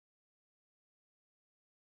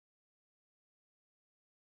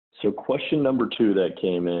So question number 2 that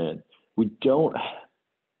came in, we don't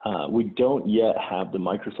yet have the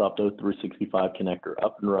Microsoft O365 connector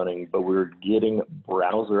up and running, but we're getting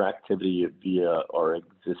browser activity via our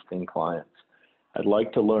existing clients. I'd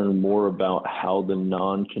like to learn more about how the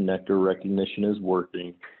non-connector recognition is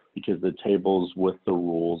working because the tables with the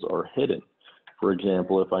rules are hidden. For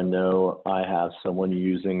example, if I know I have someone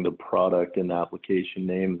using the product and the application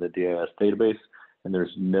name of the DIS database, and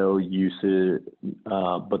there's no usage,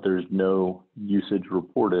 but there's no usage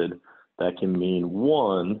reported, that can mean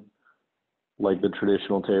 1, like the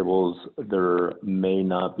traditional tables, there may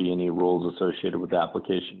not be any rules associated with the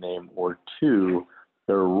application name, or 2,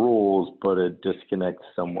 there are rules, but it disconnects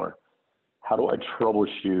somewhere. How do I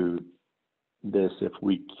troubleshoot this if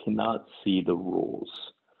we cannot see the rules?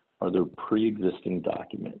 Are there pre-existing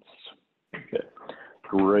documents? Okay,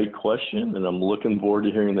 great question, and I'm looking forward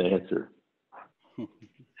to hearing the answer.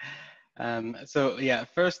 So yeah,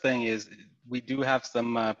 first thing is we do have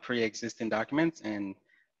some pre-existing documents, and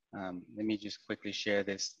let me just quickly share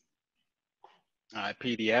this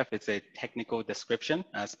PDF. It's a technical description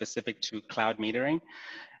specific to cloud metering.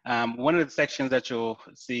 One of the sections that you'll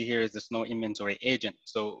see here is the Snow Inventory Agent.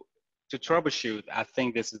 So to troubleshoot, I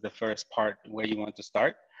think this is the first part where you want to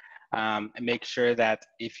start. And make sure that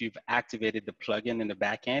if you've activated the plugin in the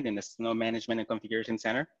backend in the Snow Management and Configuration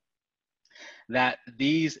Center, that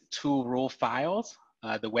these 2 rule files,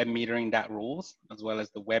 the web metering.rules, as well as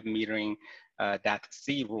the web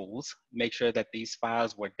metering.c rules, make sure that these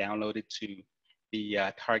files were downloaded to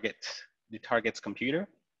the target's computer.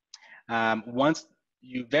 Once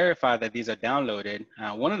you verify that these are downloaded,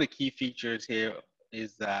 one of the key features here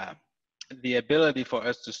is the ability for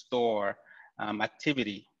us to store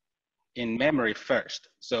activity in memory first.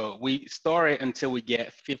 So we store it until we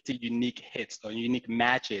get 50 unique hits or unique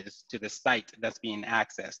matches to the site that's being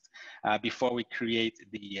accessed before we create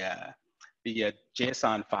the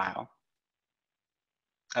JSON file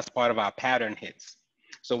as part of our pattern hits.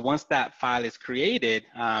 So once that file is created,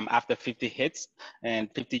 after 50 hits and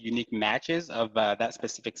 50 unique matches of that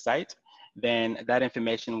specific site, then that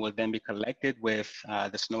information will then be collected with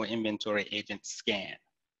the Snow Inventory Agent scan.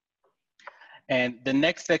 And the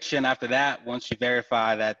next section after that, once you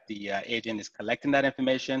verify that the agent is collecting that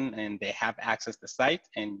information and they have access to the site,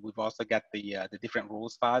 and we've also got the different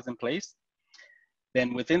rules files in place,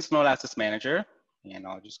 then within Snow Elastic Manager, and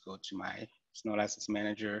I'll just go to my Snow Elastic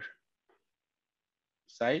Manager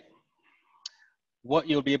site, what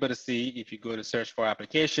you'll be able to see if you go to search for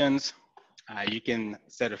applications, you can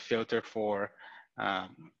set a filter for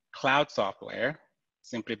cloud software,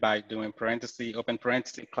 simply by doing parenthesis, open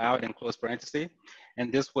parenthesis, cloud, and close parenthesis.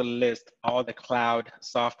 And this will list all the cloud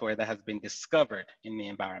software that has been discovered in the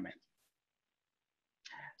environment.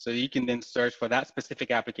 So you can then search for that specific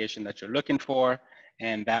application that you're looking for,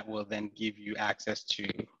 and that will then give you access to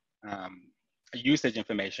usage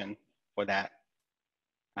information for that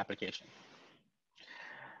application.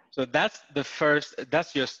 So that's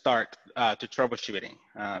your start to troubleshooting.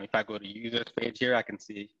 If I go to users page here, I can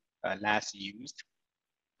see last used.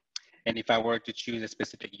 And if I were to choose a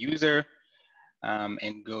specific user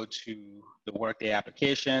and go to the Workday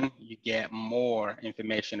application, you get more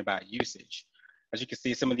information about usage. As you can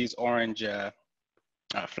see, some of these orange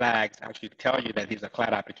flags actually tell you that these are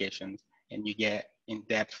cloud applications, and you get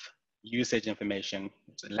in-depth usage information.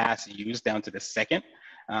 It's last used down to the second,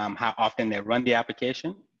 how often they run the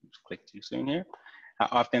application. Just click too soon here. How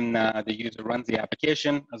often the user runs the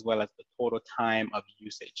application, as well as the total time of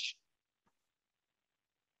usage.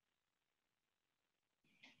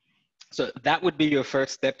 So that would be your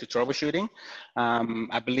first step to troubleshooting.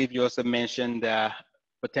 I believe you also mentioned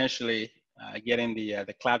potentially getting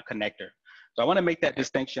the cloud connector. So I want to make that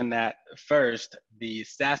distinction that first, the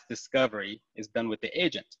SaaS discovery is done with the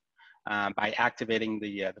agent by activating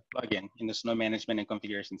the plugin in the Snow Management and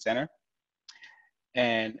Configuration Center.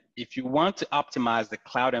 And if you want to optimize the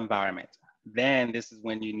cloud environment, then this is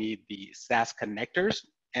when you need the SaaS connectors.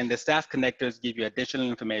 And the SaaS connectors give you additional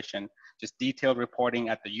information, just detailed reporting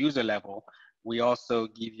at the user level. We also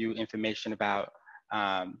give you information about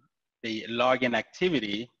the login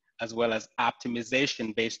activity, as well as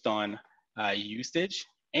optimization based on usage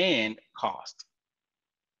and cost.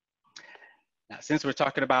 Now, since we're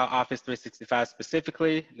talking about Office 365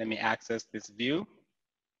 specifically, let me access this view.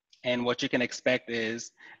 And what you can expect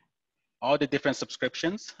is all the different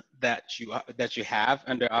subscriptions that you have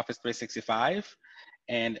under Office 365.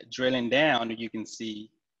 And drilling down, you can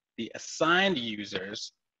see the assigned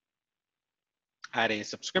users at a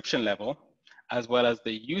subscription level, as well as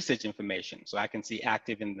the usage information. So I can see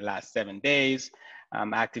active in the last 7 days,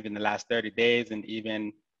 active in the last 30 days, and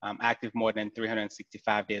even active more than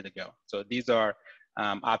 365 days ago. So these are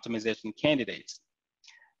optimization candidates.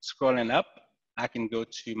 Scrolling up, I can go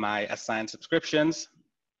to my assigned subscriptions,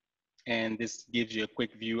 and this gives you a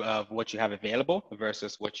quick view of what you have available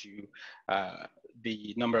versus what you,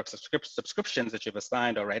 the number of subscriptions that you've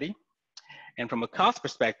assigned already. And from a cost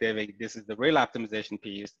perspective, this is the real optimization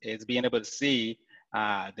piece, is being able to see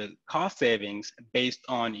the cost savings based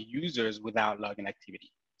on users without login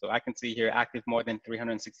activity. So I can see here active more than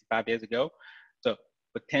 365 days ago. So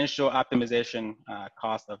potential optimization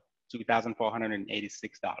cost of $2,486.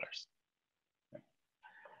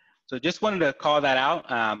 So just wanted to call that out.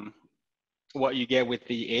 What you get with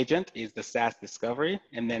the agent is the SaaS discovery,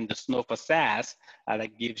 and then the Snow for SaaS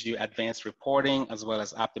that gives you advanced reporting as well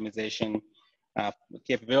as optimization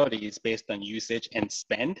capabilities based on usage and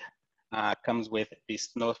spend. Comes with the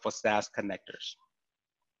Snow for SaaS connectors.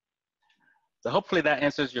 So hopefully that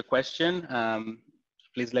answers your question.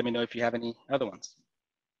 Please let me know if you have any other ones.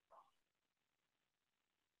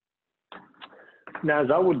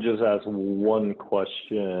 Naz, I would just ask one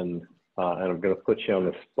question, and I'm going to put you on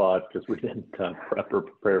the spot because we didn't prep or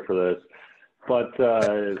prepare for this. But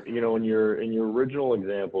you know, in your original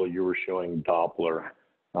example, you were showing Doppler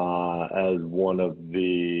as one of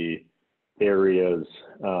the areas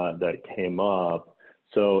that came up.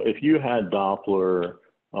 So if you had Doppler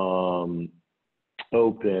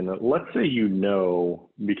open, let's say you know,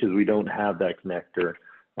 because we don't have that connector,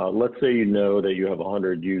 let's say you know that you have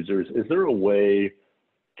 100 users. Is there a way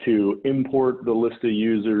to import the list of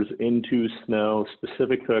users into Snow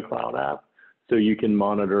specific to a cloud app so you can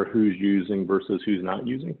monitor who's using versus who's not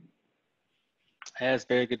using? That's a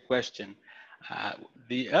very good question.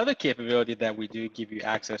 The other capability that we do give you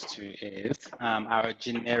access to is our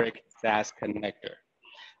generic SaaS connector.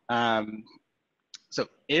 So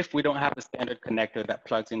if we don't have a standard connector that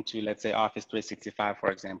plugs into, let's say, Office 365, for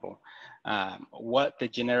example, what the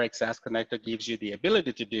generic SaaS connector gives you the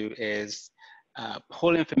ability to do is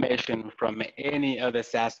pull information from any other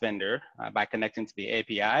SaaS vendor by connecting to the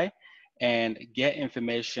API and get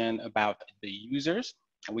information about the users.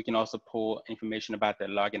 We can also pull information about their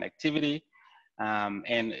login activity and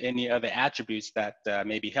any other attributes that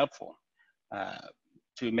may be helpful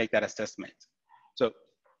to make that assessment. So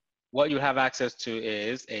what you have access to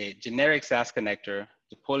is a generic SaaS connector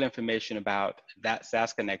to pull information about that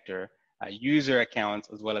SaaS connector, user accounts,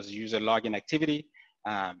 as well as user login activity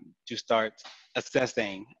to start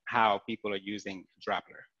assessing how people are using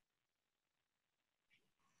Doppler.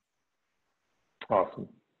 Awesome.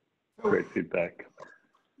 Great feedback.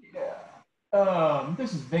 Yeah.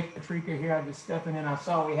 This is Vic Patrica here. I'm just stepping in. I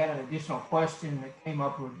saw we had an additional question that came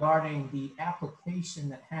up regarding the application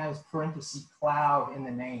that has parenthesis cloud in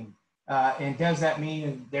the name. And does that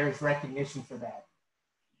mean there's recognition for that?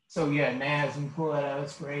 So yeah, Naz, you can pull that out.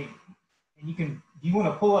 That's great. And you can, do you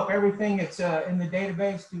want to pull up everything that's in the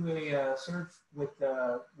database, do a search with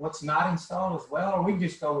what's not installed as well, or we can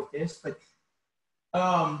just go with this. But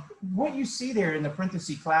what you see there in the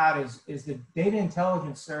parenthesis cloud is the data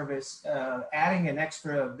intelligence service adding an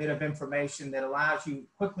extra bit of information that allows you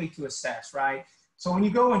quickly to assess, right? So when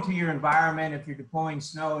you go into your environment, if you're deploying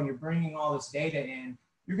Snow and you're bringing all this data in,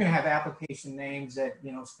 you're going to have application names that,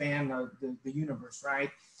 you know, span the universe,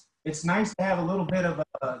 right? It's nice to have a little bit of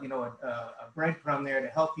a breadcrumb there to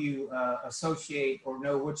help you associate or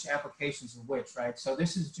know which applications are which, right? So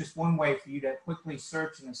this is just one way for you to quickly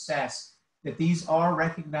search and assess that these are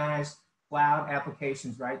recognized cloud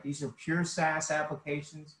applications, right? These are pure SaaS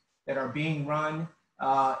applications that are being run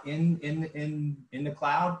in the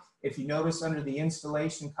cloud. If you notice under the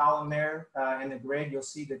installation column there in the grid, you'll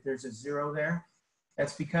see that there's a 0 there.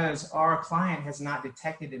 That's because our client has not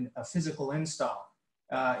detected a physical install.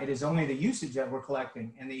 It is only the usage that we're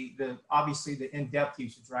collecting, and obviously the in-depth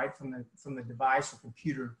usage, right, from the device or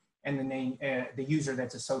computer and the name, the user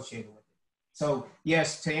that's associated with it. So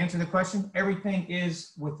yes, to answer the question, everything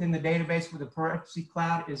is within the database with the parenthesis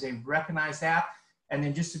cloud is a recognized app. And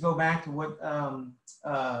then just to go back to what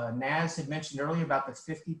Naz had mentioned earlier about the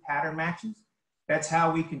 50 pattern matches, that's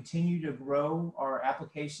how we continue to grow our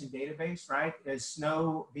application database, right? As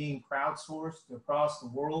Snow being crowdsourced across the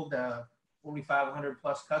world, 4,500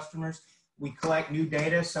 plus customers, we collect new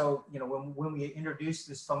data. So, you know, when we introduced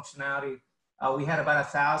this functionality, we had about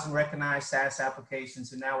 1,000 recognized SaaS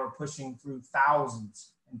applications, and now we're pushing through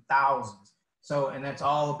thousands and thousands. So, and that's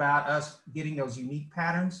all about us getting those unique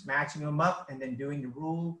patterns, matching them up, and then doing the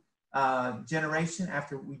rule generation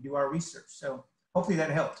after we do our research. So hopefully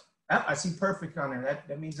that helped. Oh, I see perfect on there.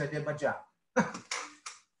 That means I did my job.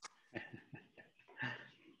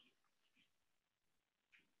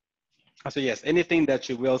 So yes, anything that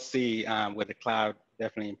you will see with the cloud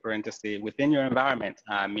definitely in parentheses within your environment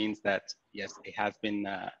means that, yes, it has been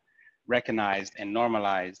recognized and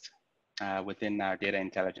normalized within our data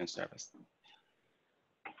intelligence service.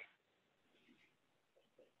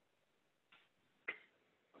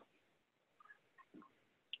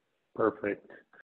 Perfect.